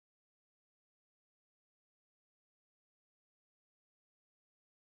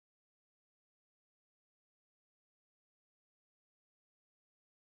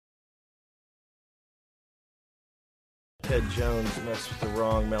Ted Jones messed with the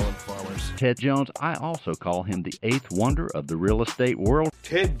wrong melon farmers. Ted Jones, I also call him the eighth wonder of the real estate world.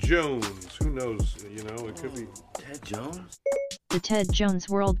 Ted Jones, who knows, it could be... Ted Jones? The Ted Jones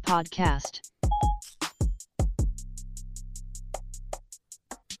World Podcast.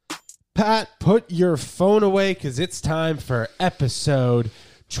 Pat, put your phone away because it's time for episode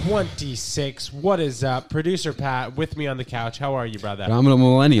 26. What is up? Producer Pat with me on the couch. How are you, brother? I'm a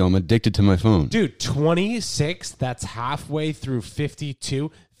millennial. I'm addicted to my phone. Dude, 26, that's halfway through 52.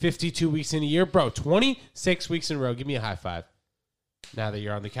 52 weeks in a year. Bro, 26 weeks in a row. Give me a high five. Now that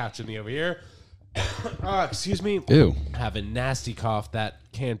you're on the couch with me over here. Excuse me. Ew. I have a nasty cough. That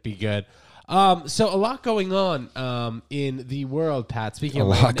can't be good. So a lot going on in the world, Pat. Speaking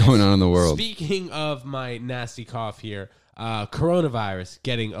going on in the world. Speaking of my nasty cough here, coronavirus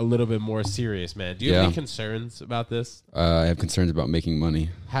getting a little bit more serious, man. Do you have any concerns about this? I have concerns about making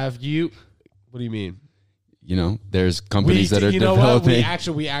money. Have you? What do you mean? There's companies that are developing. What?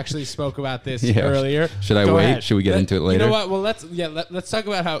 We actually spoke about this earlier. Should I wait? Ahead. Should we get into it later? You know what? Well, let's talk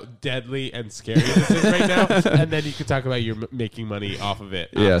about how deadly and scary this is right now, and then you can talk about your making money off of it.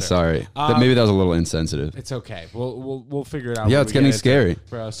 Yeah, sorry. Maybe that was a little insensitive. It's okay. We'll figure it out. Yeah, it's getting scary,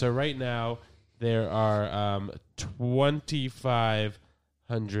 bro. So right now there are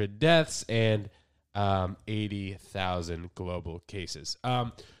 2,500 deaths and 80,000 global cases.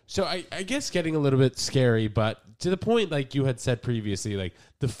 So I guess getting a little bit scary, but to the point, like you had said previously, like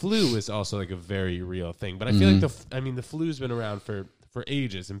the flu is also like a very real thing. But I feel like the flu's been around for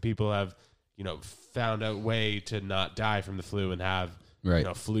ages, and people have, found a way to not die from the flu and have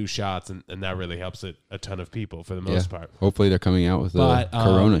flu shots, and that really helps a ton of people for the most part. Hopefully they're coming out with a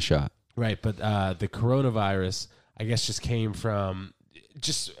corona shot. Right, but the coronavirus, I guess, just came from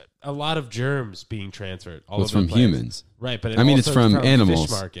just a lot of germs being transferred. It's from humans, right? But it's from animals.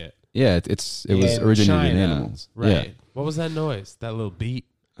 Fish market. Yeah, it was originated in animals, right? Yeah. What was that noise? That little beat?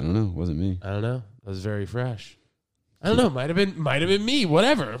 I don't know. It wasn't me. I don't know. It was very fresh. I don't know. Might have been me.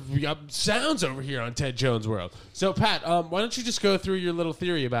 Whatever. We got sounds over here on Ted Jones World. So Pat, why don't you just go through your little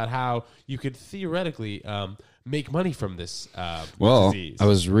theory about how you could theoretically make money from this disease? I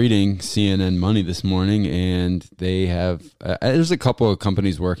was reading CNN Money this morning, and they have there's a couple of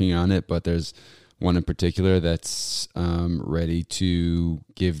companies working on it, but there's one in particular that's ready to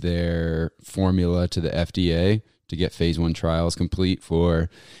give their formula to the FDA to get phase 1 trials complete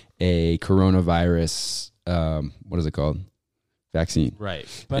for a coronavirus, what is it called? Vaccine. Right.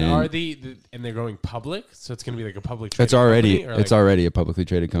 But are and they're going public? So it's going to be like a public traded company? It's already a publicly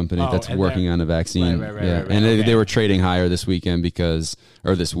traded company that's working on a vaccine. Right. And they were trading higher this weekend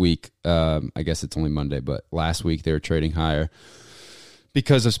this week, I guess it's only Monday, but last week they were trading higher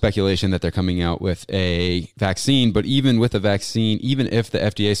because of speculation that they're coming out with a vaccine. But even with a vaccine, even if the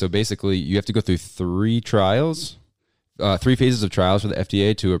FDA, so basically you have to go through 3 phases of trials for the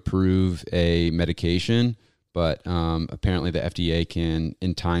FDA to approve a medication. But apparently the FDA can,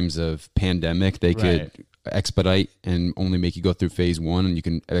 in times of pandemic, they could expedite and only make you go through phase 1, and you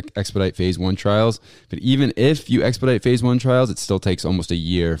can expedite phase 1 trials. But even if you expedite phase 1 trials, it still takes almost a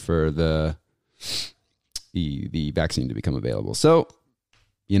year for the vaccine to become available. So,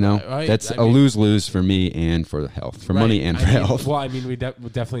 that's a lose-lose for me and for health, for money and for health. Well, we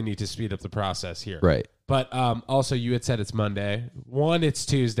definitely need to speed up the process here. Right. But also, you had said it's Monday. 1, it's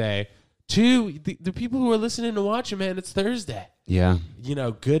Tuesday. 2, the people who are listening and watching, man, it's Thursday. Yeah.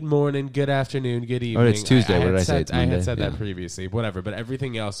 Good morning, good afternoon, good evening. Oh, it's Tuesday. What did I say? It's Monday. I had said that previously. Whatever. But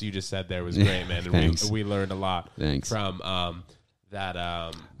everything else you just said there was great, man. And we learned a lot from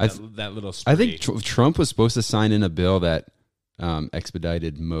that little spree. I think Trump was supposed to sign in a bill that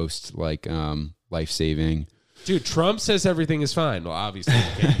expedited most life-saving. Dude, Trump says everything is fine. Well, obviously,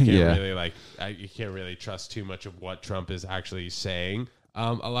 you can't really trust too much of what Trump is actually saying.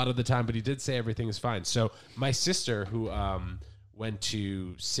 A lot of the time, but he did say everything is fine. So my sister, who went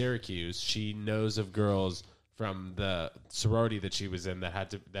to Syracuse, she knows of girls from the sorority that she was in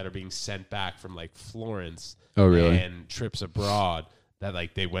that are being sent back from like Florence. Oh, really? And trips abroad that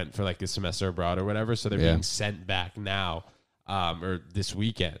like they went for like a semester abroad or whatever. So they're being sent back now or this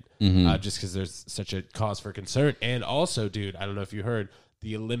weekend, just because there's such a cause for concern. And also, dude, I don't know if you heard,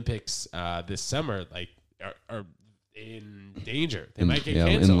 the Olympics this summer are in danger. They might get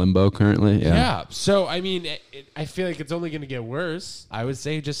canceled. In limbo currently. Yeah. So, I feel like it's only going to get worse. I would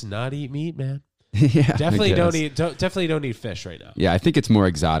say just not eat meat, man. Yeah. Definitely don't eat fish right now. Yeah, I think it's more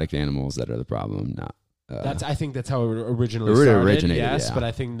exotic animals that are the problem, not I think that's how it originally originated. Yes, yeah. but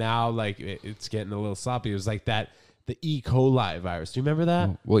I think now like it's getting a little sloppy. It was like the E. coli virus. Do you remember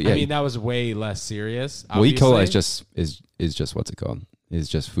that? Well, yeah. That was way less serious. Well, E. coli is just what's it called? Is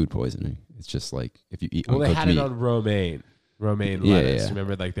just food poisoning. It's just like if you eat Well, they uncooked had meat. it on romaine Yeah, lettuce. yeah.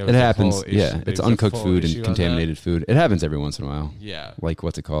 Remember, like there It was a happens. whole issue- Yeah, there it's was a uncooked full food issue and on that. contaminated food. It happens every once in a while. Yeah. Like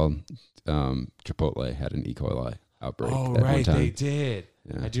what's it called? Chipotle had an E. coli outbreak. Oh, at one right, time. they did.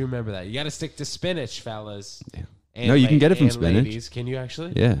 Yeah. I do remember that. You got to stick to spinach, fellas. Yeah. And No, you can get it from and spinach. Ladies. Can you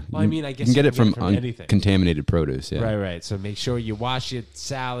actually? Yeah. Well, I mean, I guess you can get it from, anything. contaminated produce. Yeah. Right, right. So make sure you wash your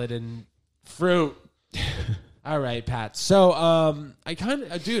salad and fruit. All right, Pat. So, I kind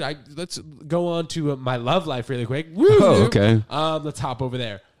of, dude, let's go on to my love life really quick. Woo! Oh, okay. Let's hop over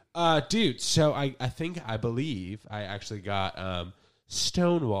there. Dude, so I believe I actually got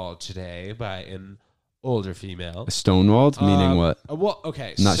stonewalled today by an older female. Stonewalled, meaning what? Well,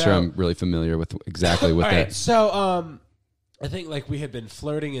 okay. I'm not so, sure I'm really familiar with exactly what all that. right, so I think like we had been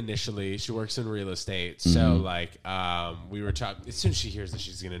flirting initially. She works in real estate, so Mm-hmm. like we were talking. As soon as she hears this,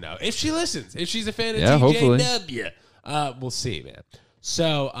 she's gonna know if she listens. If she's a fan of Yeah, hopefully. TJW, we'll see, man.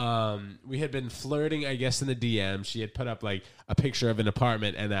 So we had been flirting, I guess, in the DM. She had put up like a picture of an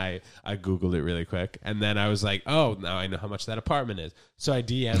apartment, and I Googled it really quick, and then I was like, oh, now I know how much that apartment is. So I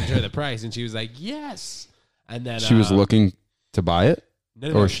DM'd her the price, and she was like, yes. And then She was looking to buy it?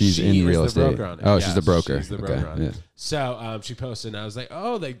 No, Or she's she in real is the estate? broker on it. Oh, Yes, she's the broker. She's the Okay, broker on it. yeah. So she posted, and I was like,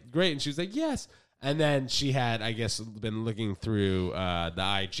 "Oh, like great!" And she was like, "Yes." And then she had, I guess, been looking through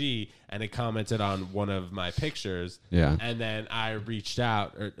the IG, and it commented on one of my pictures. Yeah. And then I reached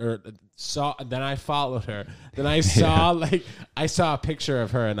out or saw. Then I followed her. Then I saw I saw a picture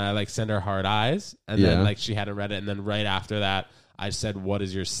of her, and I like sent her heart eyes, and then Yeah. like she hadn't read it, and then right after that, I said, "What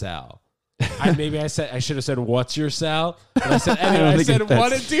is your cell?" I should have said, "What's your cell?" But I said, anyway, don't I think said,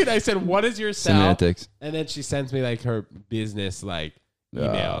 that's- I said, "What is your cell?" Semantics. And then she sends me like her business like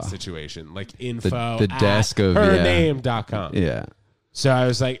email situation, like info the desk of hername.com. Yeah. So I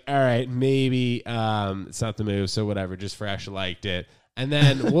was like, all right, maybe it's not the move, so whatever, just fresh liked it. And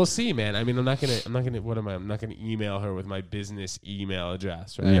then we'll see, man. I mean, I'm not gonna email her with my business email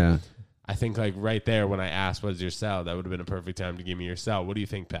address, right? Yeah. I think like right there when I asked what's your cell, that would have been a perfect time to give me your cell. What do you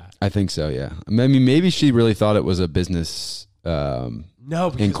think, Pat? I think so, yeah. I mean, maybe she really thought it was a business No,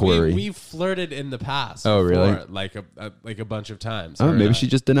 because inquiry. we flirted in the past. Oh, really? before, like a bunch of times. Oh, Her maybe and I. she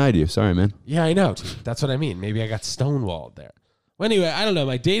just denied you. Sorry, man. Yeah, I know. Dude. That's what I mean. Maybe I got stonewalled there. Well, anyway, I don't know.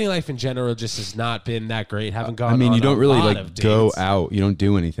 My dating life in general just has not been that great. Haven't gone. I mean, on you don't a really lot like of go dates. out. You don't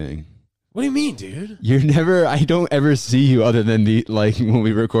do anything. What do you mean, dude? I don't ever see you other than when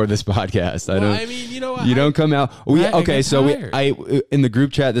we record this podcast. I mean, you know what? You don't come out. I get tired. In the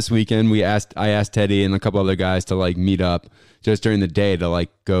group chat this weekend, I asked Teddy and a couple other guys to like meet up just during the day to like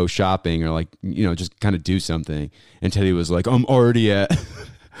go shopping or like, just kind of do something. And Teddy was like, I'm already at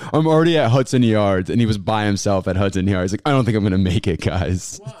Hudson Yards, and he was by himself at Hudson Yards. Like, I don't think I'm gonna make it,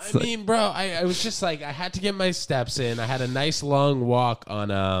 guys. Well, I mean, bro, I was just like, I had to get my steps in. I had a nice long walk on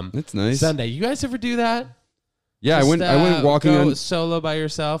That's nice. Sunday. You guys ever do that? Yeah, Just, I went walking go on. solo by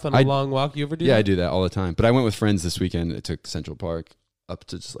yourself on a long walk. You ever do Yeah, that? I do that all the time. But I went with friends this weekend. It took Central Park up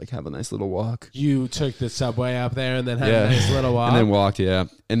to just like have a nice little walk. You took the subway up there and then had Yeah. a nice little walk. And then walked, yeah.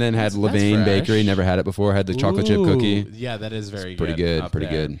 And then had That's Levain fresh. Bakery. Never had it before. Had the chocolate chip Ooh, cookie. Yeah, that is very pretty good. good, up pretty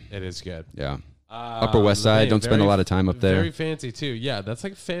there. good. It is good. Yeah. Upper West Side. Levain, Don't spend a very- lot of time up there. Very fancy too. Yeah, that's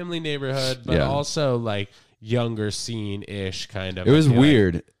like family neighborhood, but Yeah. also like younger scene-ish kind of. It was I feel like.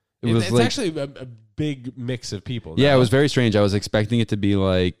 weird. It was It's like, actually a big mix of people. yeah, no? it was very strange. I was expecting it to be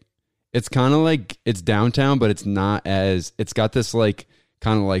like, it's kind of like it's downtown, but it's not as. It's got this like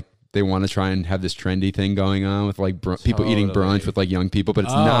kind of like they want to try and have this trendy thing going on with like people eating Totally. brunch with like young people, but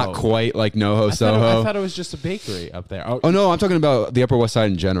it's Oh. not quite like NoHo I Soho. thought it was just a bakery up there. Oh no, I'm talking about the Upper West Side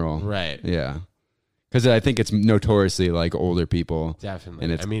in general. Right. Yeah, because I think it's notoriously like older people. Definitely.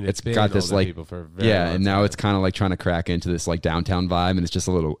 And it's, I mean, it's been got this older like people for a very yeah, long and now time. it's kind of like trying to crack into this like downtown vibe, and it's just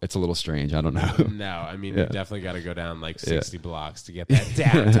a little strange. I don't know. No, I mean, Yeah. you definitely got to go down like 60 blocks to get that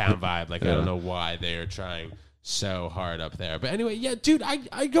downtown vibe. Like, I Yeah. don't know why they are trying so hard up there. But anyway, yeah, dude,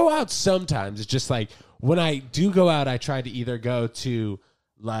 I go out sometimes. It's just like when I do go out, I try to either go to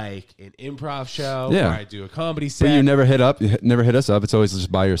like an improv show Yeah. or I do a comedy set. But you never hit us up. It's always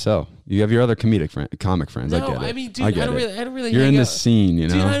just by yourself. You have your other comic friends. I No, get it. I mean, dude, I I get don't it. really You're hang in the out. scene, you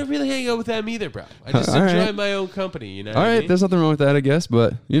know. Dude, I don't really hang out with them either, bro. I just All enjoy right. my own company, you know All what I right, mean? there's nothing wrong with that, I guess.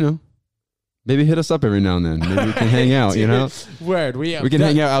 But maybe hit us up every now and then. Maybe we can hang out. You know, Word. We can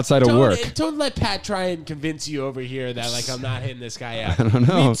hang out outside of work. Don't let Pat try and convince you over here that like I'm not hitting this guy out. I don't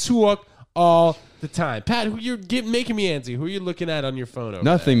know. We talk all the time. Pat, who you're making me antsy? Who are you looking at on your phone over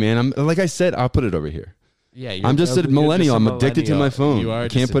Nothing, man. I'm like I said. I'll put it over here. there? Yeah, I'm just a millennial. I'm addicted to my phone. You are I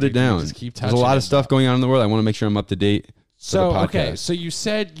can't just put it addicted. You down. Just keep There's a touching lot it, of stuff bro. going on in the world. I want to make sure I'm up to date. So for the okay, podcast. so you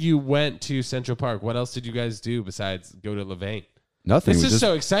said you went to Central Park. What else did you guys do besides go to Levain? Nothing. This We is just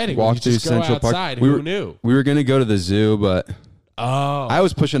so exciting. walked You just through go Central Park. outside. We Who were- knew? We were gonna go to the zoo, but Oh, I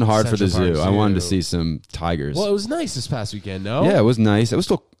was pushing hard for the Central zoo. Park I wanted to Zoo. see some tigers. Well, it was nice this past weekend. No. Yeah, it was nice. It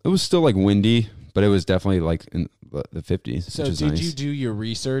was still like windy, but it was definitely like in the 50s. So which is did nice. you do your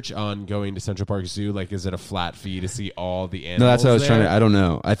research on going to Central Park Zoo? Like, is it a flat fee to see all the animals? No, that's what I was trying there? to. I don't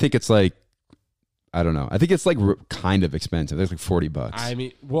know. I think it's like, I don't know. I think it's like kind of expensive. It's like $40. I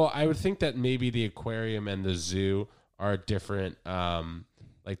mean, well, I would think that maybe the aquarium and the zoo are different,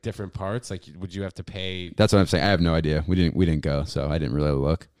 like different parts. Like, would you have to pay? That's what I'm saying. I have no idea. We didn't go, so I didn't really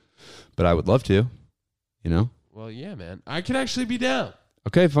look. But I would love to. You know. Well, yeah, man, I could actually be down.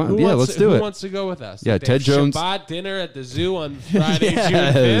 Okay, fine. Who Yeah, wants let's to, do who it. wants to go with us? Yeah, Like, they Ted have Jones- Shabbat dinner at the zoo on Friday, June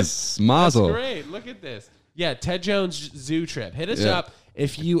 5th. Yes, Mazel. That's great. Look at this. Yeah, Ted Jones zoo trip. Hit us Yeah. up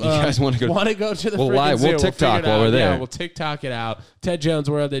if you, guys wanna go- want to go to the We'll freaking live- zoo. we'll TikTok figure it while we're out. there. Yeah, we'll TikTok it out.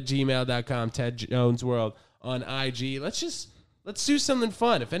 TedJonesWorld@gmail.com. Ted Jones World on IG. Let's do something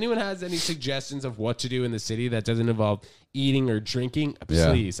fun. If anyone has any suggestions of what to do in the city that doesn't involve eating or drinking,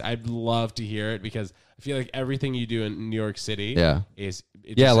 Yeah. please. I'd love to hear it because I feel like everything you do in New York City Yeah. it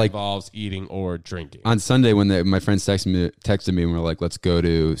Yeah, just like- involves eating or drinking. On Sunday, when my friends texted me and were like, "Let's go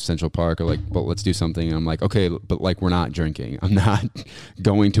to Central Park," or like, "But let's do something," and I'm like, "Okay, but like we're not drinking. I'm not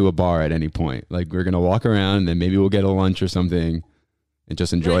going to a bar at any point. Like we're gonna walk around and then maybe we'll get a lunch or something and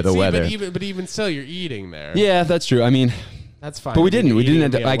just enjoy Right, the see, weather." But even still, you're eating there. Yeah, that's true. I mean, That's fine. but we You're didn't. We eating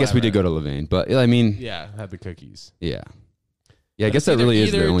didn't. a meal, I guess we did go whatever. to Levain, but I mean, Yeah, have the cookies. yeah. I But guess it's that either- really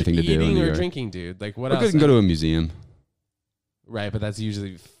is the either only thing to do in Eating New or York. drinking, dude. Like what Or else? we can go to a museum. Right, but that's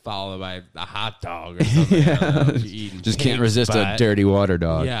usually followed by a hot dog or something. I don't know if you're eating Just can't cake, resist a but- dirty water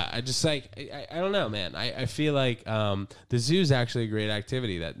dog. Yeah, I just like I don't know, man. I feel like the zoo's actually a great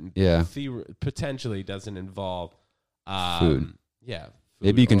activity that Yeah. potentially doesn't involve Food. Yeah, food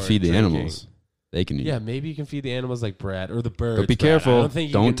Maybe you can or feed the drinking. animals. They can eat. Yeah, maybe you can feed the animals like bread or the birds. But be bread. I careful. don't think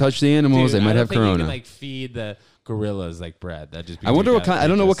you Don't can- touch the animals. Dude, They might I don't have think you corona. can, like feed the gorillas like bread. That just. Be I wonder too what kind- I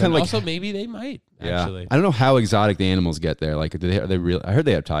don't know what kind of, contagious. like- And also, maybe they might Yeah. actually I don't know how exotic the animals get there. Like, are they real? I heard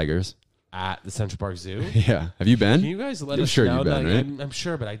they have tigers. at the Central Park Zoo. Yeah. Have you been? Can you guys let I'm us sure know? you've been, Like, right? I'm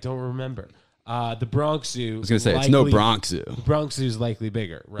sure, but I don't remember. The Bronx Zoo. I was gonna say it's no Bronx Zoo. Bronx Zoo is likely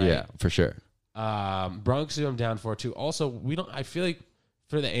bigger, right? Yeah, for sure. Bronx Zoo, I'm down for too. Also, we don't. I feel like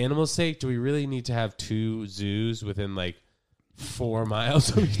for the animals' sake, do we really need to have two zoos within like 4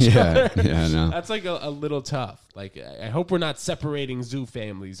 miles of each Yeah, other? yeah, I know. That's like a little tough. Like, I hope we're not separating zoo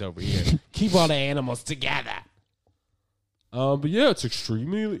families over here. Keep all the animals together. But yeah, it's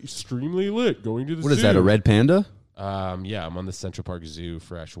extremely lit. Going to the What zoo. is that? A red panda? Yeah, I'm on the Central Park Zoo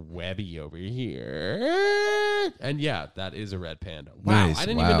Fresh Webby over here. And yeah, that is a red panda. Wow, Nice. I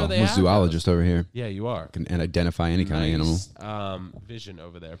didn't wow. even know they I'm a had zoologist over here. those. Yeah, you are. And identify any kind of animal. Nice, vision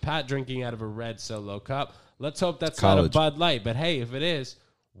over there. Pat drinking out of a red Solo cup. Let's hope that's not a College. Bud Light. But hey, if it is,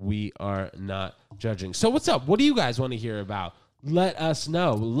 we are not judging. So what's up? What do you guys want to hear about? Let us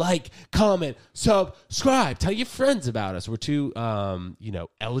know. Like, comment, subscribe. Tell your friends about us. We're two,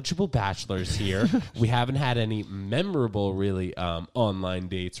 eligible bachelors here. We haven't had any memorable, really, online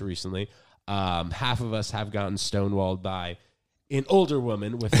dates recently. Half of us have gotten stonewalled by an older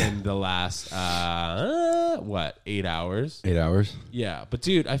woman within the last 8 hours? 8 hours. Yeah, but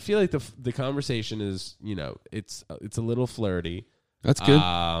dude, I feel like the conversation is it's a little flirty. That's good.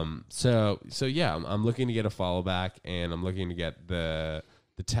 So yeah, I'm looking to get a follow back, and I'm looking to get the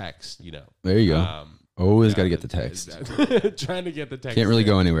text. There you go. Always got to get the text. Trying to get the text. Can't really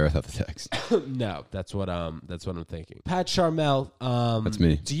there. go anywhere without the text. No, that's what I'm thinking. Pat Charmel, That's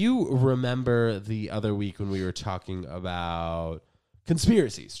me. Do you remember the other week when we were talking about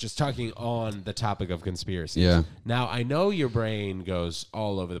conspiracies? Just talking on the topic of conspiracies. Yeah. Now I know your brain goes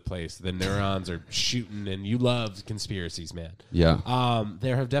all over the place. The neurons are shooting, and you love conspiracies, man. Yeah.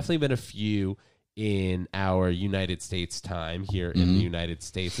 There have definitely been a few in our United States time here in the United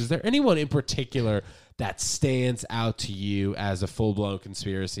States. Is there anyone in particular that stands out to you as a full-blown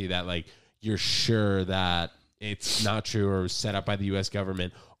conspiracy that like you're sure that it's not true or was set up by the U.S.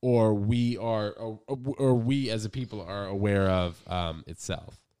 government, or we as a people are aware of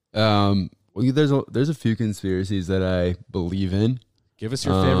itself? Well, there's a few conspiracies that I believe in. Give us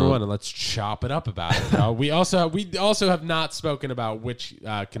your favorite one and let's chop it up about it, bro. We also have not spoken about which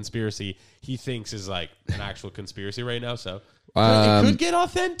conspiracy he thinks is like an actual conspiracy right now. So it could get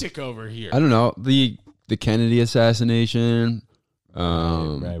authentic over here. I don't know, the Kennedy assassination.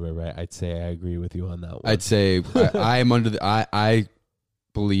 Right. I'd say I agree with you on that one. I'd say I am under the. I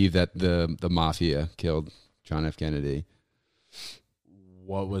believe that the mafia killed John F. Kennedy.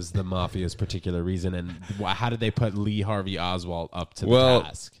 What was the mafia's particular reason, and how did they put Lee Harvey Oswald up to Well, the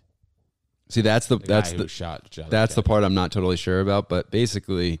task? See, that's the guy who shot John F. that's the Kennedy. part I'm not totally sure about. But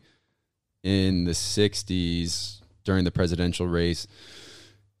basically, in the 60s, during the presidential race,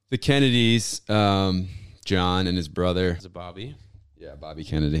 the Kennedys, John and his brother, Was it Bobby? yeah, Bobby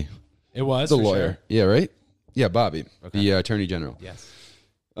Kennedy, It was the for lawyer, sure? yeah, right, yeah, Bobby, Okay. the attorney general. Yes.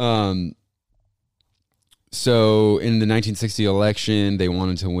 So in the 1960 election, they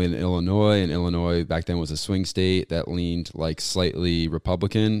wanted to win Illinois, and Illinois back then was a swing state that leaned like slightly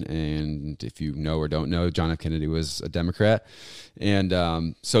Republican. And if you know or don't know, John F. Kennedy was a Democrat.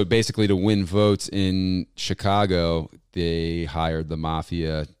 And so basically to win votes in Chicago, they hired the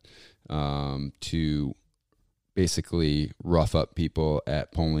mafia to basically rough up people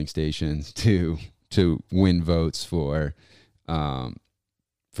at polling stations to win votes for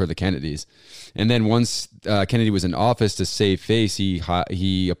the Kennedys. And then once Kennedy was in office, to save face,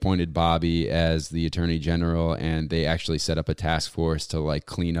 he appointed Bobby as the attorney general, and they actually set up a task force to like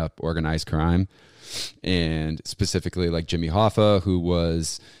clean up organized crime. And specifically like Jimmy Hoffa, who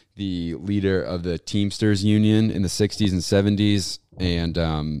was the leader of the Teamsters Union in the 60s and 70s.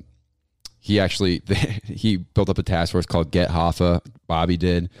 And he built up a task force called Get Hoffa. Bobby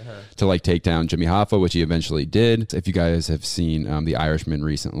did to like take down Jimmy Hoffa, which he eventually did. If you guys have seen The Irishman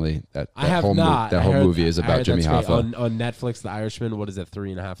recently, that I have whole not. that I whole heard- movie is I about heard Jimmy that's great. Hoffa. on Netflix. The Irishman. What is it?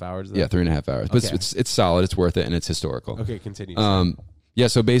 3.5 hours? Yeah, 3.5 hours. But Okay. it's solid. It's worth it, and it's historical. Okay, continue. Yeah,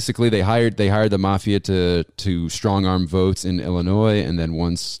 so basically they hired the mafia to strong arm votes in Illinois, and then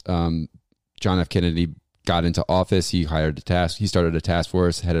once John F. Kennedy got into office, he started a task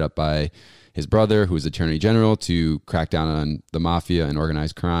force headed up by his brother, who was attorney general, to crack down on the mafia and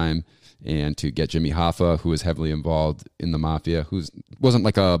organized crime, and to get Jimmy Hoffa, who was heavily involved in the mafia, wasn't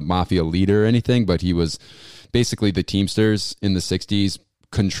like a mafia leader or anything, but he was basically the Teamsters in the 60s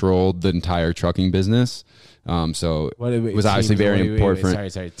controlled the entire trucking business. So it was obviously very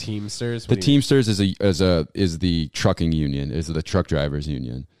important. Sorry. Teamsters. The Teamsters is the trucking union, is the truck drivers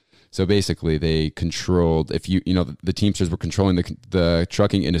union. So basically, they controlled. The Teamsters were controlling the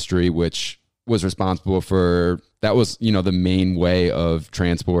trucking industry, which was responsible for that was the main way of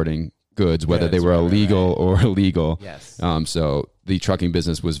transporting goods, whether they were illegal or illegal. Yes. So the trucking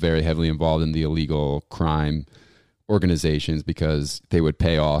business was very heavily involved in the illegal crime organizations because they would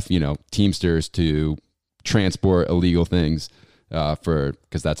pay off Teamsters to transport illegal things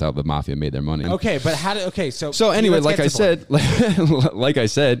because that's how the mafia made their money. Okay, but So anyway, let's get to the like I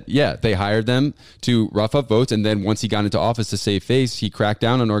said, yeah, they hired them to rough up votes, and then once he got into office to save face, he cracked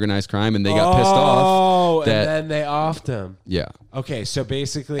down on organized crime, and they got pissed off. Oh, that- and then they offed him. Yeah. Okay, so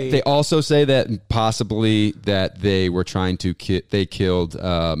basically, They also say that possibly that they were trying to they killed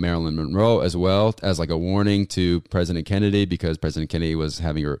Marilyn Monroe as well as like a warning to President Kennedy because President Kennedy was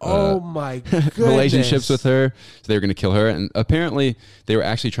having oh my goodness. relationships with her, so they were going to kill her. And apparently, they were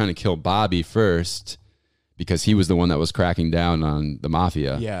actually trying to kill Bobby first because he was the one that was cracking down on the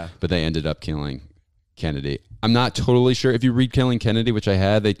mafia. Yeah. But they ended up killing Kennedy. I'm not totally sure. If you read Killing Kennedy, which I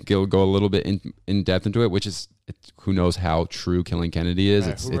had, they go a little bit in depth into it, which is who knows how true Killing Kennedy is.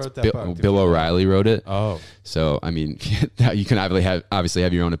 Right, It's who wrote that Bill, book? Bill O'Reilly wrote it. Oh, So I mean, you can obviously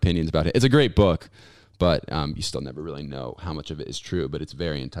have your own opinions about it. It's a great book, but you still never really know how much of it is true. But it's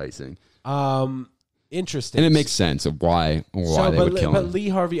very enticing, interesting. and it makes sense of why they would kill But him. Lee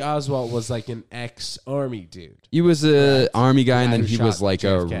Harvey Oswald was like an ex-army dude. He was a army guy, and guy then who he was shot like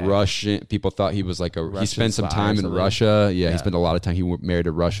JFK. a Russian. People thought he was like he Russian spent some spy time or in something. Russia. Yeah, Yeah. he spent a lot of time. He married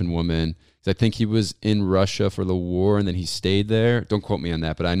a Russian woman. I think he was in Russia for the war, and then he stayed there. Don't quote me on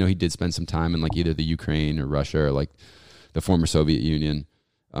that, but I know he did spend some time in like either the Ukraine or Russia or like the former Soviet Union,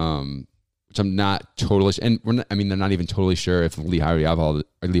 which I'm not totally. And they're not even totally sure if Lee Harvey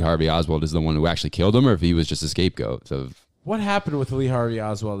Oswald is the one who actually killed him, or if he was just a scapegoat. So What happened with Lee Harvey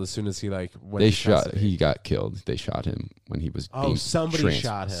Oswald as soon as he went to custody? he got killed. They shot him when he was. Oh, being somebody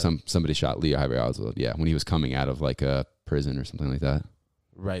shot him. Somebody shot Lee Harvey Oswald. Yeah, when he was coming out of like a prison or something like that.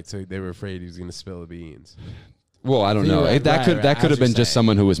 Right, so they were afraid he was going to spill the beans. Well, I don't know. Right, That could right, that could as have been you're just saying.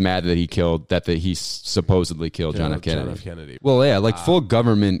 someone who was mad that he supposedly killed John F. Kennedy. John F. Kennedy. Well, yeah, like full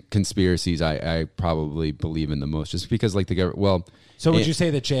government conspiracies, I probably believe in the most, just because like the government. Well, So would you say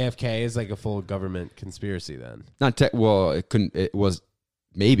that JFK is like a full government conspiracy then? not tech. Well, it couldn't. It was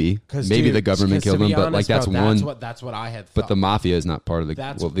maybe Dude, the government 'cause to killed him, be but like honest, that's bro, one. That's what I had thought. But the mafia is not part of the.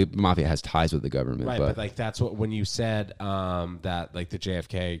 That's- Well, the mafia has ties with the government, Right, but like that's what when you said that like the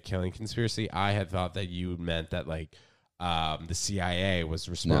JFK killing conspiracy, I had thought that you meant that like the CIA was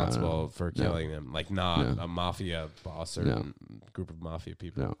responsible for killing him, like not a mafia boss or group of mafia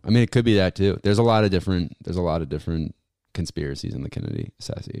people. no, I mean it could be that too. There's a lot of different conspiracies in the Kennedy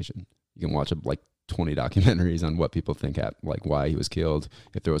assassination. You can watch like 20 documentaries on what people think like why he was killed,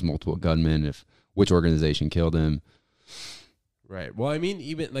 if there was multiple gunmen, if which organization killed him. Right. Well, I mean,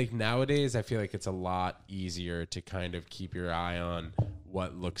 even like nowadays, I feel like it's a lot easier to kind of keep your eye on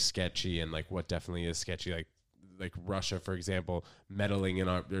what looks sketchy and like what definitely is sketchy. Like Russia, for example, meddling in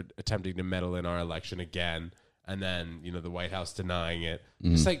they're attempting to meddle in our election again, and then the White House denying it.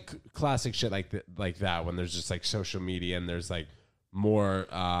 Just like classic shit like that. When there's just like social media and there's like more,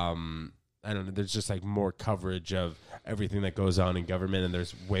 I don't know. There's just like more coverage of everything that goes on in government, and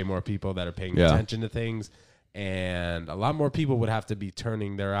there's way more people that are paying attention to things, and a lot more people would have to be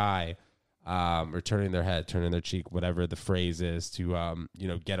turning their eye, or turning their head, turning their cheek, whatever the phrase is, to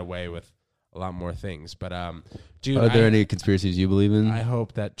get away with a lot more things. But dude, Are there any conspiracies you believe in? I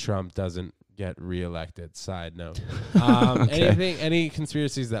hope that Trump doesn't get reelected. Side note. Okay. Any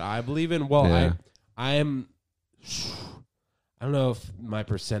conspiracies that I believe in? Well, Yeah. I don't know if my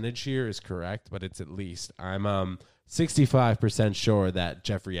percentage here is correct, but it's at least I'm 65% sure that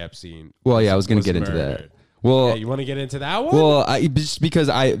Jeffrey Epstein. Well, yeah, I was going to get murdered. into that. Well, Yeah, you want to get into that one? well, just because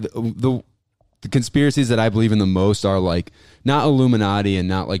the conspiracies that I believe in the most are like not Illuminati and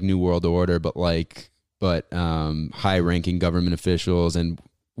not like New World Order, but high-ranking government officials and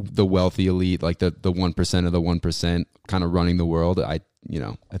the wealthy elite, like the 1% of the 1% kind of running the world. I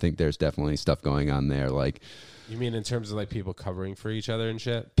think there's definitely stuff going on there. Like, You mean in terms of like people covering for each other and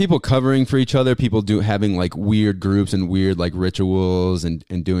shit? people covering for each other, people having like weird groups and weird like rituals and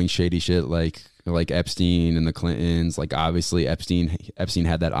doing shady shit like Epstein and the Clintons. Like obviously Epstein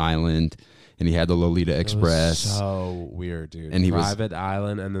had that island and he had the Lolita Express. So weird, dude. And he was private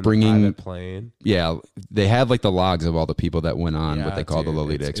island and then bringing- the private plane. Yeah, they have like the logs of all the people that went on what they call the dude,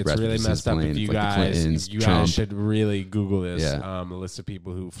 Lolita Express. It's really which is his messed up. plane. If you It's like the Clintons, guys Trump. should really Google this. Yeah. A list of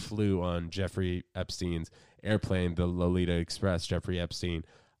people who flew on Jeffrey Epstein's airplane, the Lolita Express. Jeffrey Epstein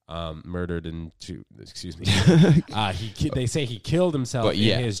murdered in they say he killed himself But,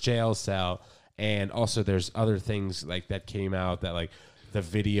 yeah. in his jail cell. And also there's other things like that came out that like the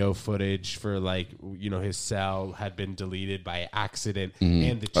video footage for like his cell had been deleted by accident,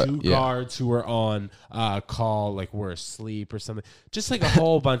 and the two guards who were on call like were asleep or something. Just like a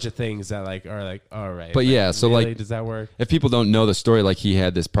whole bunch of things that like are like, all right. But yeah, so really, like, does that work? if people don't know the story, like he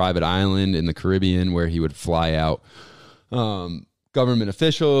had this private island in the Caribbean where he would fly out government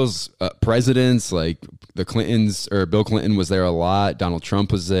officials, presidents, like the Clintons, or Bill Clinton was there a lot. Donald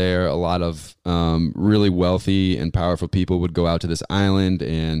Trump was there. A lot of really wealthy and powerful people would go out to this island,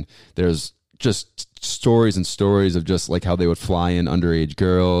 and there's just stories and stories of just like how they would fly in underage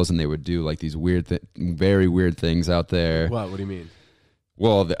girls, and they would do like these very weird things out there. What do you mean?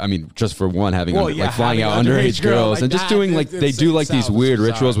 Well, I mean, just for one, having flying having out underage girls, like and just that, doing like they do like these weird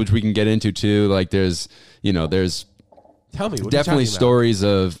rituals, which we can get into too. Like there's Tell me. What definitely are you talking stories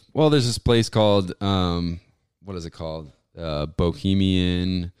of, well, there's this place called what is it called,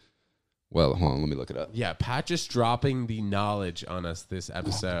 Bohemian. Well, hold on, let me look it up. Yeah, Pat just dropping the knowledge on us this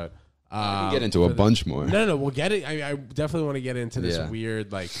episode. We can get into a bunch more. No, we'll get it. I definitely want to get into this Yeah.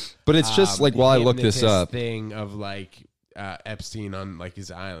 weird like. But it's just like while I look this hypnotist up, thing of like Epstein on like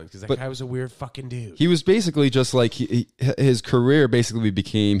his island, because that But- guy was a weird fucking dude. he was basically just like his career basically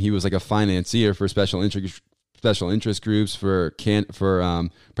became, he was like a financier for special interest groups, for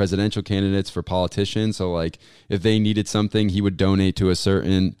presidential candidates, for politicians. So like if they needed something, he would donate to a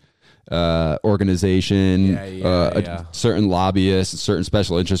certain organization, Yeah. certain lobbyists, certain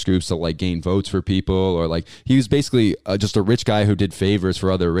special interest groups to like gain votes for people. Or like he was basically just a rich guy who did favors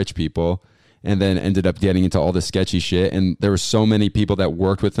for other rich people, and then ended up getting into all this sketchy shit. And there were so many people that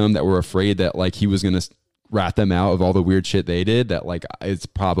worked with him that were afraid that like he was gonna rat them out of all the weird shit they did, that like it's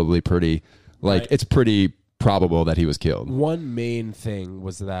probably pretty like Right. it's pretty probable that he was killed. One main thing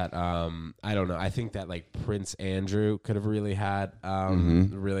was that I don't know. I think that like Prince Andrew could have really had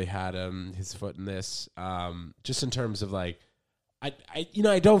his foot in this. Just in terms of like,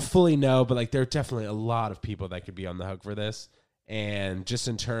 I don't fully know, but like there are definitely a lot of people that could be on the hook for this. And just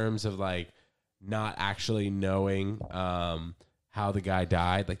in terms of like not actually knowing how the guy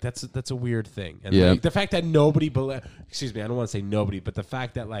died, like that's a weird thing. And Yeah. like, the fact that nobody excuse me, I don't want to say nobody, but the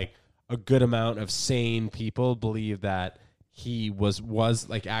fact that like a good amount of sane people believe that he was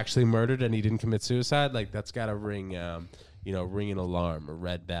like actually murdered and he didn't commit suicide, like that's got to ring ring an alarm, a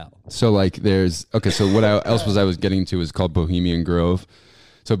red bell. So like there's so what else was I was getting to is called Bohemian Grove.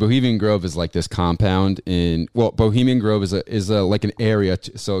 So Bohemian Grove is like this compound Bohemian Grove is a like an area.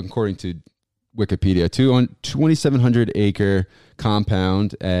 So according to Wikipedia, 2,700 acre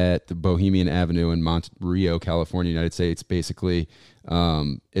compound at the Bohemian Avenue in Monterey, California, United States. Basically,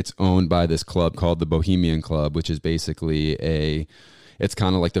 it's owned by this club called the Bohemian Club, which is basically it's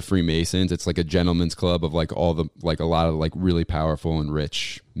kind of like the Freemasons. It's like a gentleman's club of like all the like a lot of like really powerful and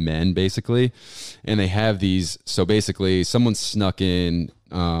rich men basically, and they have these. So basically, someone snuck in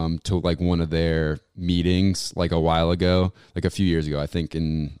to like one of their meetings like a while ago, like a few years ago, I think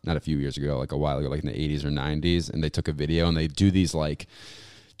not a few years ago, like a while ago, like in the 80s or 90s, and they took a video and they do these like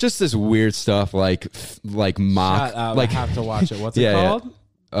just this weird stuff like mock like I have to watch it. What's it called?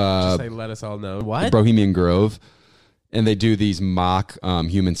 Just like let us all know. What? Bohemian Grove. And they do these mock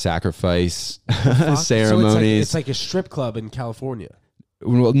human sacrifice ceremonies. It's like a strip club in California.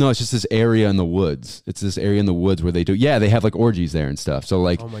 Well, no, it's just this area in the woods. It's this area in the woods where they do. Yeah, they have like orgies there and stuff. So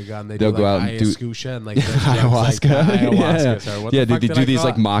like, oh my god, and they'll do go like out and do ayahuasca and like ayahuasca. Yeah, they do these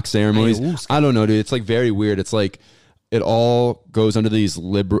like mock ceremonies. Ayahuasca. I don't know, dude. It's like very weird. It's like it all goes under these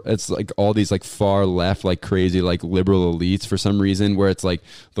liberal. It's like all these like far left, like crazy, like liberal elites for some reason. Where it's like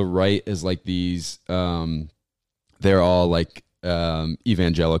the right is like these. They're all like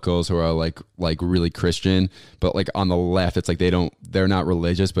evangelicals who are like really Christian, but like on the left it's like they're not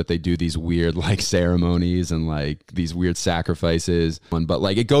religious, but they do these weird like ceremonies and like these weird sacrifices. But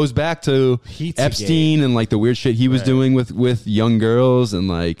like it goes back to Epstein and like the weird shit he was doing with young girls, and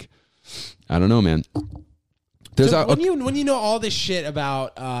like I don't know, man. There's so when you know all this shit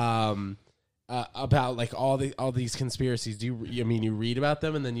about like all these conspiracies, do you read about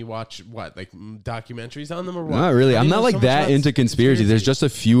them and then you watch what, like documentaries on them or what? Not really. I'm not like so that into conspiracies. There's just a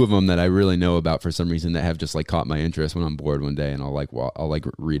few of them that I really know about for some reason that have just like caught my interest when I'm bored one day, and I'll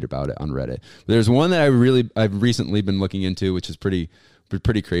read about it on Reddit. There's one that I've recently been looking into, which is pretty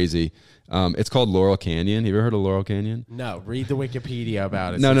crazy. It's called Laurel Canyon. Have you ever heard of Laurel Canyon? No, read the Wikipedia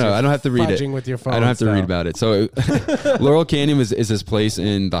about it. No, I don't have to read it. With your phone I don't have to read about it. So Laurel Canyon is this place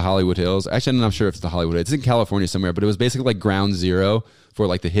in the Hollywood Hills. Actually, I'm not sure if it's the Hollywood. It's in California somewhere, but it was basically like ground zero for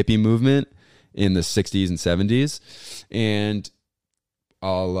like the hippie movement in the 60s and 70s. And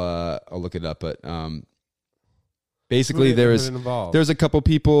I'll look it up, but basically there's a couple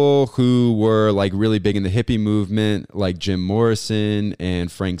people who were like really big in the hippie movement, like Jim Morrison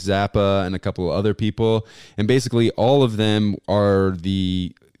and Frank Zappa and a couple of other people, and basically all of them are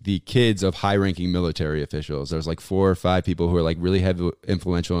the kids of high-ranking military officials. There's like 4 or 5 people who are like really heavy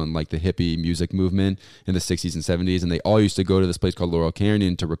influential in like the hippie music movement in the 60s and 70s, and they all used to go to this place called Laurel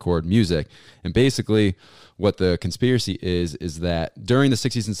Canyon to record music. And basically what the conspiracy is that during the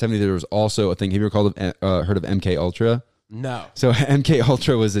 60s and 70s there was also a thing. Have you ever heard of MK Ultra? No. So MK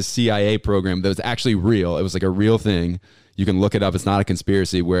Ultra was a CIA program that was actually real. It was like a real thing. You can look it up. It's not a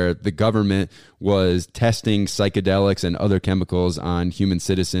conspiracy, where the government was testing psychedelics and other chemicals on human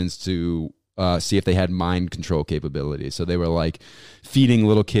citizens to see if they had mind control capabilities. So they were like feeding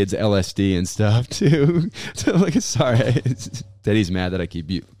little kids LSD and stuff to like, sorry, Daddy's mad that I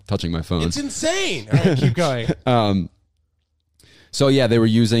keep touching my phone. It's insane. All right, keep going. So yeah, they were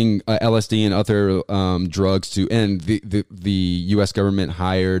using LSD and other drugs and the U.S. government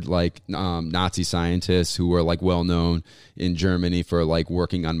hired like Nazi scientists who were like well known in Germany for like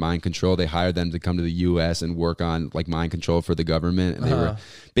working on mind control. They hired them to come to the U.S. and work on like mind control for the government. And they were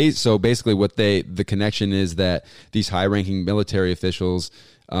so basically what the connection is that these high ranking military officials,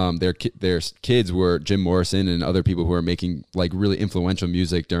 their kids were Jim Morrison and other people who are making like really influential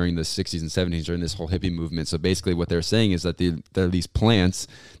music during the 60s and 70s during this whole hippie movement. So basically what they're saying is that there are these plants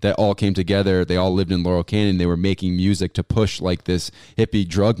that all came together. They all lived in Laurel Canyon. They were making music to push like this hippie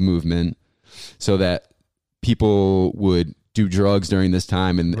drug movement so that people would do drugs during this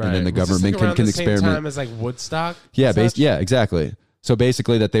time, and then the government can experiment. Same time as like Woodstock? Yeah, exactly. So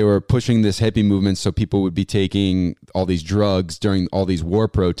basically that they were pushing this hippie movement so people would be taking all these drugs during all these war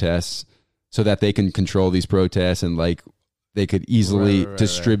protests so that they can control these protests, and like they could easily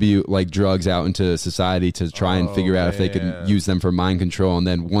distribute like drugs out into society to try and figure out if they could use them for mind control. And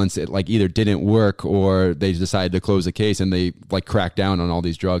then once it like either didn't work or they decided to close the case, and they like cracked down on all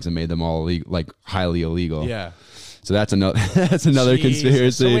these drugs and made them all highly illegal. Yeah. So that's another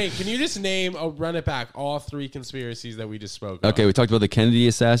conspiracy. So wait, can you just run it back, all 3 conspiracies that we just spoke Okay, we talked about the Kennedy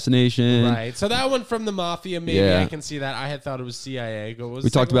assassination. Right. So that one from the mafia, maybe I can see that. I had thought it was CIA.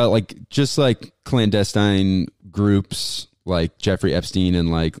 We talked about like just like clandestine groups like Jeffrey Epstein and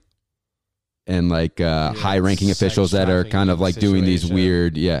high-ranking officials that are kind of like doing these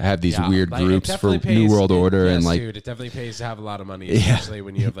weird, have these weird groups for New World Order, and like, dude, it definitely pays to have a lot of money, especially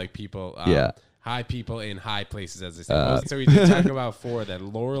when you have like people, high people in high places, as they say. So we did talk about 4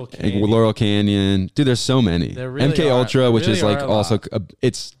 then. Laurel Canyon. Dude, there's so many. MK Ultra, which is like also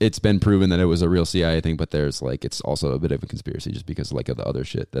it's been proven that it was a real CIA thing, but there's like it's also a bit of a conspiracy just because like of the other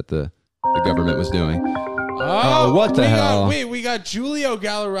shit that the government was doing. Oh, what the hell? We got Giulio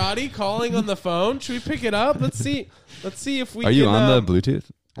Gallerati calling on the phone. Should we pick it up? Let's see if we Are you can, on the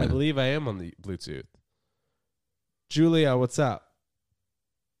Bluetooth? I believe I am on the Bluetooth. Giulio, what's up?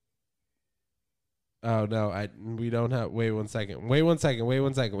 Oh no, we don't have. Wait one second.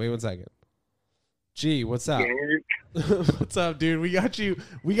 Gee, what's up? What's up, dude? We got you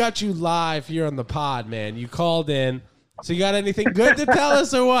live here on the pod, man. You called in. So you got anything good to tell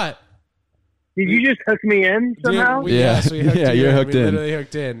us or what? Did you just hook me in somehow? Dude, yes, we hooked you you're hooked in. Literally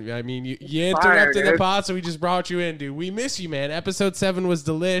hooked in. I mean, you interrupted the pod, so we just brought you in, dude. We miss you, man. Episode 7 was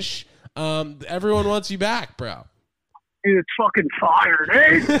delish. Everyone wants you back, bro. Dude, it's fucking fire,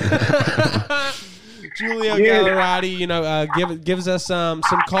 eh? Giulio Gallerati, gives us some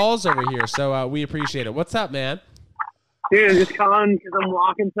calls over here, so we appreciate it. What's up, man? Dude, I'm just calling because I'm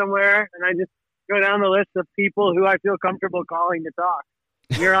walking somewhere, and I just go down the list of people who I feel comfortable calling to talk.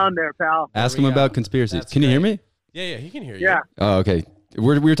 You're on there, pal. Ask him about conspiracies. That's Can you hear great. me? Yeah, he can hear you. Yeah. Oh, okay.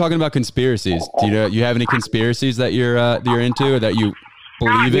 We were talking about conspiracies. Do you have any conspiracies that you're into or that you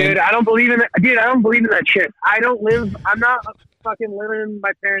believe in? Dude, I don't believe in that. Dude, I don't believe in that shit. I'm not fucking living in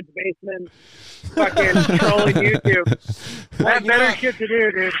my parents' basement, fucking trolling YouTube. That better shit to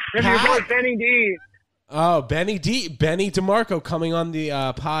do, dude. Then your boy Benny D. Oh, Benny DeMarco coming on the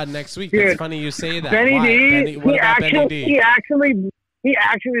pod next week. Dude, That's funny you say that. Benny Why? D. What about Benny D? He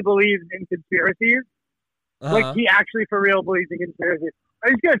actually believes in conspiracies. Like, he actually for real believes in conspiracies.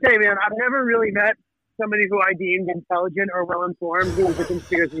 I'm just going to say, man, I've never really met somebody who I deemed intelligent or well-informed who was a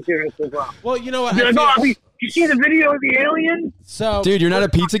conspiracy theorist as well. Well, you know what? Did you see the video of the aliens? So, Dude, you're not a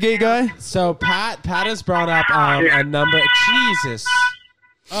Pizzagate guy? So Pat has brought up a number. Jesus.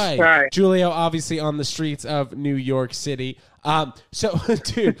 All right. Sorry. Giulio, obviously on the streets of New York City.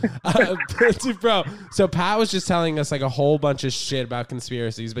 Dude, bro. So Pat was just telling us like a whole bunch of shit about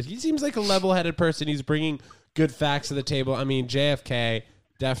conspiracies, but he seems like a level-headed person. He's bringing good facts to the table. I mean, JFK,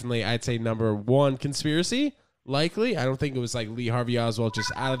 definitely, I'd say number one conspiracy. Likely, I don't think it was like Lee Harvey Oswald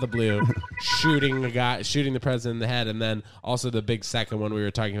just out of the blue shooting the president in the head, and then also the big second one we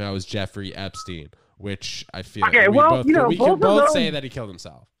were talking about was Jeffrey Epstein, which I feel okay. we can both say that he killed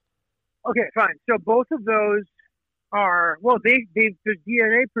himself. Okay, fine. So both of those are there's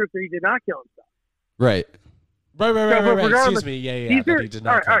DNA proof that he did not kill himself. Right. Right. Excuse me. Yeah. These that are he did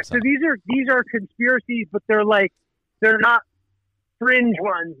not kill all right. So himself. these are conspiracies, but they're not fringe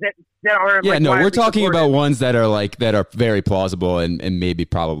ones that are. Yeah, like, no, we're widely talking supported. about ones that are very plausible and maybe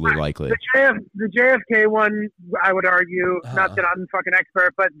probably likely. The JFK one, I would argue, not that I'm a fucking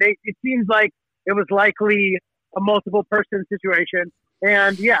expert, but it seems like it was likely a multiple person situation.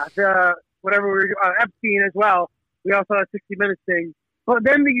 And yeah, Epstein as well. We also had 60 Minutes thing. But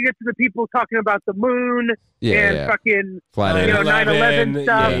then you get to the people talking about the moon fucking Flat Earth. 9/11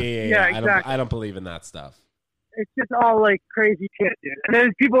 stuff. Yeah, exactly. I don't believe in that stuff. It's just all like crazy shit, dude. And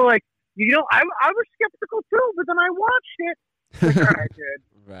then people like, I was skeptical too, but then I watched it. Like, all right, dude.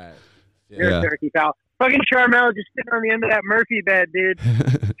 Right. You're a turkey, pal. Fucking Charmel just sitting on the end of that Murphy bed, dude.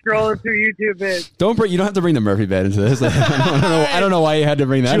 Scrolling through YouTube vids. You don't have to bring the Murphy bed into this. I don't know why you had to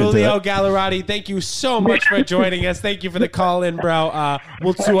bring that Giulio into it. Gallerati, thank you so much for joining us. Thank you for the call in, bro.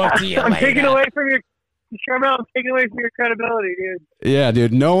 We'll talk to you later. I'm taking away from your credibility, dude. Yeah,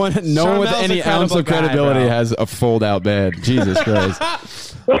 dude. No one with any ounce of credibility has a fold-out bed. Jesus Christ.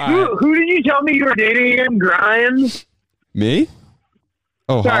 Who did you tell me you were dating again? Grimes? Me?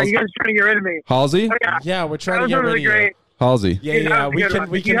 Oh, sorry, you guys are trying to get rid of me. Halsey? Yeah, we're trying to get rid of you. Halsey. Yeah.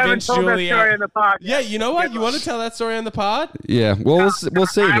 We convince Giulio. Yeah, you know what? You want to tell that story on the pod? Yeah. Well, we'll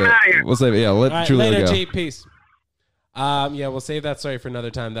save it. We'll save it. Yeah. Let Giulio later, go. G. Peace. We'll save that story for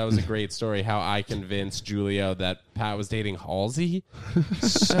another time. That was a great story. How I convinced Giulio that Pat was dating Halsey.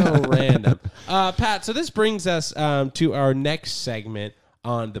 So random. Pat. So this brings us to our next segment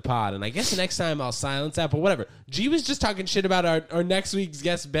on the pod, and I guess next time I'll silence that, but whatever. G was just talking shit about our next week's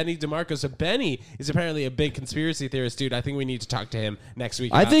guest, Benny DeMarco. So Benny is apparently a big conspiracy theorist, dude. I think we need to talk to him next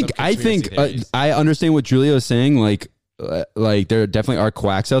week. I think I understand what Giulio is saying. Like there definitely are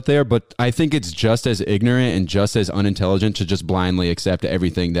quacks out there, but I think it's just as ignorant and just as unintelligent to just blindly accept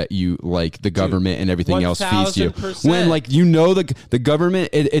everything that you like the government and everything else feeds you. When the government,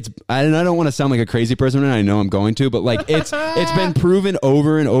 I don't want to sound like a crazy person, and I know I'm going to, but like it's been proven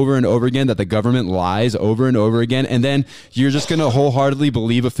over and over and over again that the government lies over and over again, and then you're just gonna wholeheartedly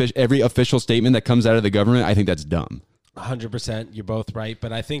believe every official statement that comes out of the government. I think that's dumb. 100%. You're both right,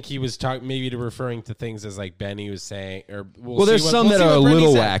 but I think he was referring to things as like Benny was saying, or there's some that are a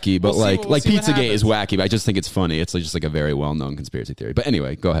little wacky, but like Pizzagate is wacky. But I just think it's funny. It's just like a very well-known conspiracy theory. But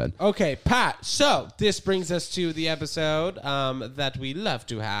anyway, go ahead. Okay, Pat. So this brings us to the episode that we love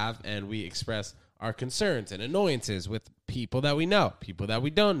to have, and we express our concerns and annoyances with people that we know, people that we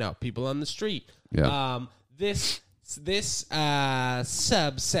don't know, people on the street. Yeah. This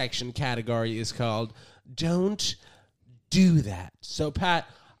subsection category is called Don't Do That. So, Pat,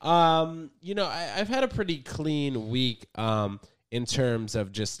 I've had a pretty clean week in terms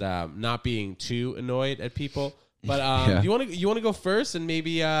of just not being too annoyed at people. But you want to go first and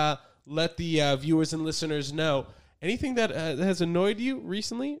maybe let the viewers and listeners know anything that has annoyed you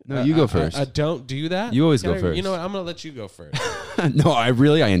recently? No, you go first. Don't do that. You always go first. You know what? I'm going to let you go first. No, I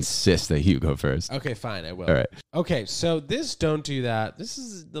insist that you go first. Okay, fine. I will. All right. Okay, so this Don't Do That. This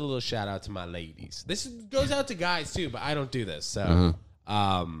is the little shout out to my ladies. This goes out to guys too, but I don't do this. So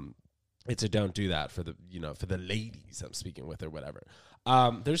it's a Don't Do That for the ladies I'm speaking with or whatever.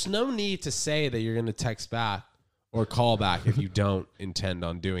 There's no need to say that you're going to text back or call back if you don't intend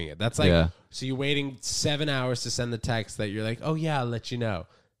on doing it. That's like, so you're waiting 7 hours to send the text that you're like, oh yeah, I'll let you know.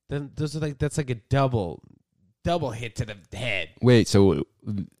 Then that's like a double hit to the head. Wait, so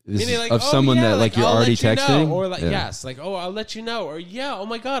this is like, of someone that like you're I'll already let you texting? know. Or like, yes, like, oh, I'll let you know. Or yeah, oh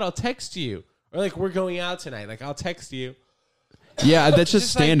my God, I'll text you. Or like, we're going out tonight. Like, I'll text you. Yeah, that's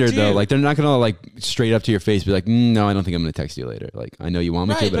just standard like, though. dude. Like they're not gonna like straight up to your face be like, no, I don't think I'm gonna text you later. Like I know you want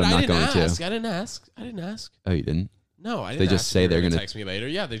me to, but I'm not going to. I didn't ask. Oh, you didn't? No, I didn't. They just ask say if they're you're gonna text me later.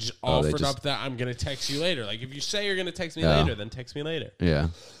 Yeah, they just offered up that I'm gonna text you later. Like if you say you're gonna text me later, then text me later. Yeah.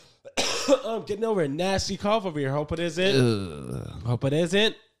 I'm getting over a nasty cough over here. Hope it isn't. Hope it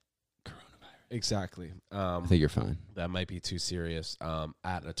isn't. Exactly. I think you're fine. That might be too serious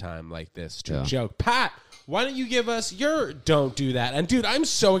at a time like this to joke. Pat, why don't you give us your Don't Do That? And dude, I'm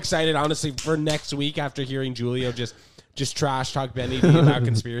so excited, honestly, for next week after hearing Julio just trash talk Benny about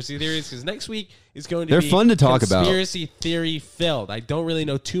conspiracy theories, because next week is going to be fun to talk about. Conspiracy theory filled. I don't really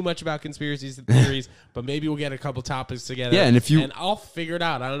know too much about conspiracy theories, but maybe we'll get a couple topics together. Yeah, and I'll figure it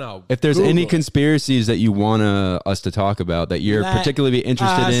out. I don't know. If there's Google any it. conspiracies that you want us to talk about that you're particularly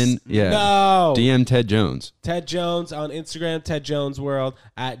interested in, DM Ted Jones. Ted Jones on Instagram, Ted Jones World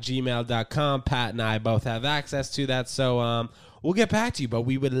at gmail.com. Pat and I both have access to that, so we'll get back to you, but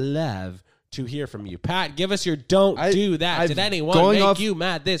we would love to hear from you. Pat, give us your Don't Do That. Did anyone make you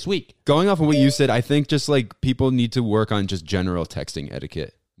mad this week? Going off of what you said, I think just like people need to work on just general texting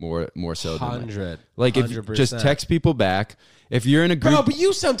etiquette more so than like if you just text people back. If you're in a group, bro, but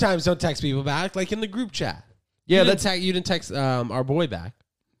you sometimes don't text people back, like in the group chat. Yeah, you didn't text our boy back.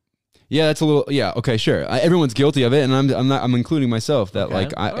 Yeah, that's a little. Yeah, okay, sure. Everyone's guilty of it, and I'm including myself. That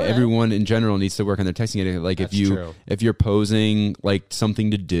everyone in general needs to work on their texting etiquette. Like if you're posing like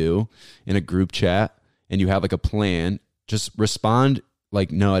something to do in a group chat and you have like a plan, just respond like,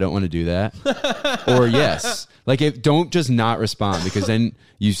 no, I don't want to do that, or yes. Like, don't just not respond, because then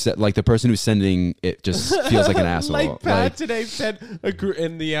you said like the person who's sending it just feels like an asshole. Like Pat today said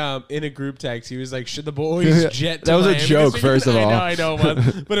in a group text, he was like, "Should the boys jet to That was Miami a joke, this first of all. I know it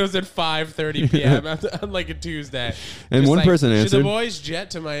was, but it was at 5:30 p.m. on like a Tuesday. And Just one like, person answered. Should the boys jet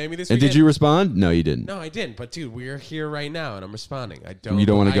to Miami this And weekend? did you respond? No, you didn't. No, I didn't. But dude, we're here right now, and I'm responding. You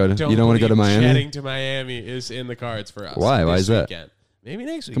don't want to go to Miami? Jetting to Miami is in the cards for us. Why? Why is that? Weekend. Maybe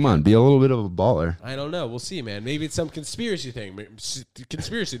next week. Come on, be a little bit of a baller. I don't know. We'll see, man. Maybe it's some conspiracy thing,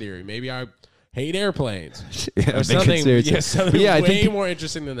 conspiracy theory. Maybe I hate airplanes or something. Way more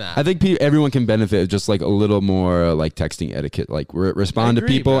interesting than that. I think everyone can benefit just like a little more like texting etiquette. Like respond to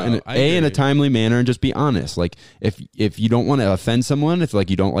people in a timely manner and just be honest. Like if you don't want to offend someone, if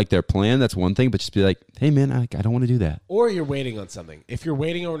like you don't like their plan, that's one thing. But just be like, hey man, I don't want to do that. Or you're waiting on something. If you're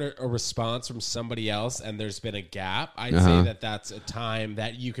waiting on a response from somebody else and there's been a gap, I'd say that's a time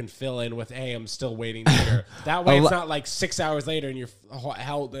that you can fill in with, hey, I'm still waiting to hear. That way, it's not like 6 hours later and you're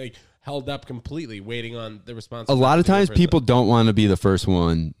held up completely waiting on the response. A lot of times people don't want to be the first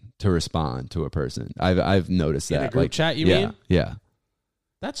one to respond to a person. I've noticed that. In a group chat, you mean? Yeah.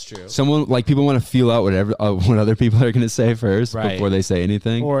 That's true. People want to feel out what other people are going to say first before they say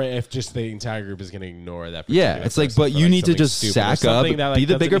anything. Or if just the entire group is going to ignore that. Yeah, it's like, but you need to just sack up, be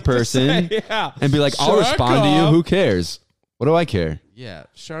the bigger person, and be like, I'll respond to you. Who cares? What do I care? Yeah.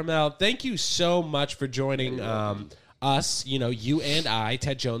 Charmel, thank you so much for joining us, you and I,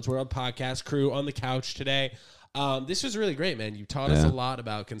 Ted Jones World Podcast crew on the couch today. This was really great, man. You taught us a lot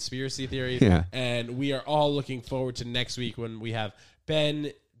about conspiracy theories, and we are all looking forward to next week when we have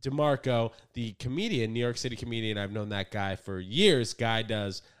Ben DeMarco, the comedian, New York City comedian. I've known that guy for years. Guy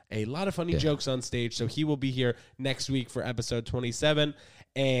does a lot of funny jokes on stage, so he will be here next week for episode 27.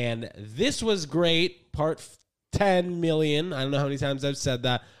 And this was great, part 10 million. I don't know how many times I've said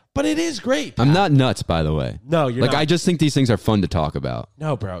that. But it is great. I'm not nuts, by the way. No, you're like not. I just think these things are fun to talk about.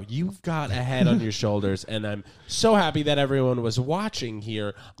 No, bro, you've got a head on your shoulders, and I'm so happy that everyone was watching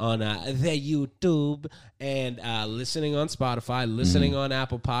here on the YouTube and listening on Spotify, listening on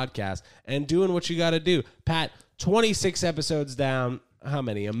Apple Podcasts, and doing what you got to do. Pat, 26 episodes down. How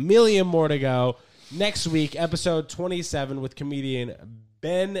many? A million more to go. Next week, episode 27 with comedian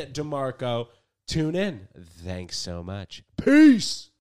Ben DeMarco. Tune in. Thanks so much. Peace.